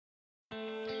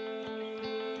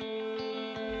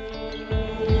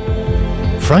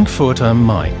Frankfurt am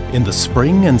Main in the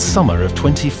spring and summer of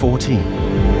 2014.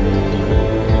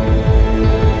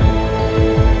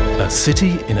 A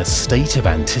city in a state of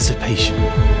anticipation.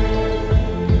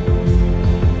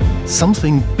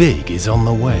 Something big is on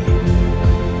the way.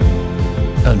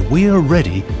 And we're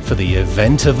ready for the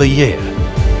event of the year.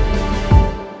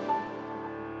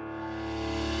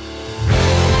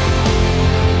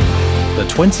 The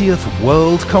 20th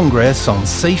World Congress on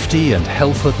Safety and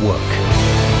Health at Work.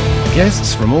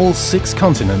 Guests from all 6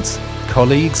 continents,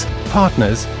 colleagues,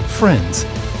 partners, friends,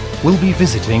 will be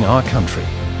visiting our country.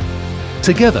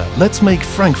 Together, let's make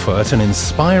Frankfurt an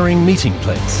inspiring meeting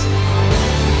place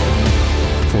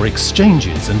for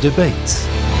exchanges and debates,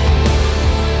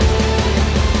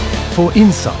 for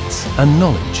insights and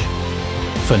knowledge,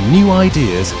 for new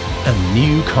ideas and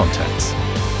new contacts.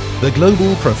 The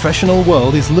global professional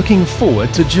world is looking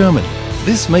forward to Germany.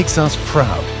 This makes us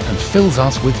proud and fills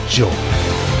us with joy.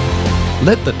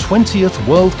 Let the 20th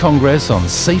World Congress on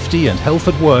Safety and Health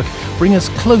at Work bring us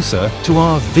closer to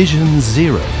our Vision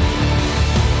Zero.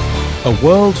 A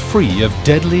world free of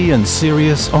deadly and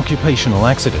serious occupational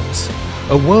accidents.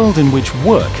 A world in which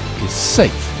work is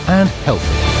safe and healthy.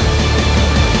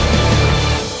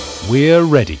 We're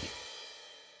ready.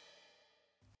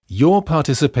 Your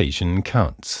participation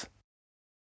counts.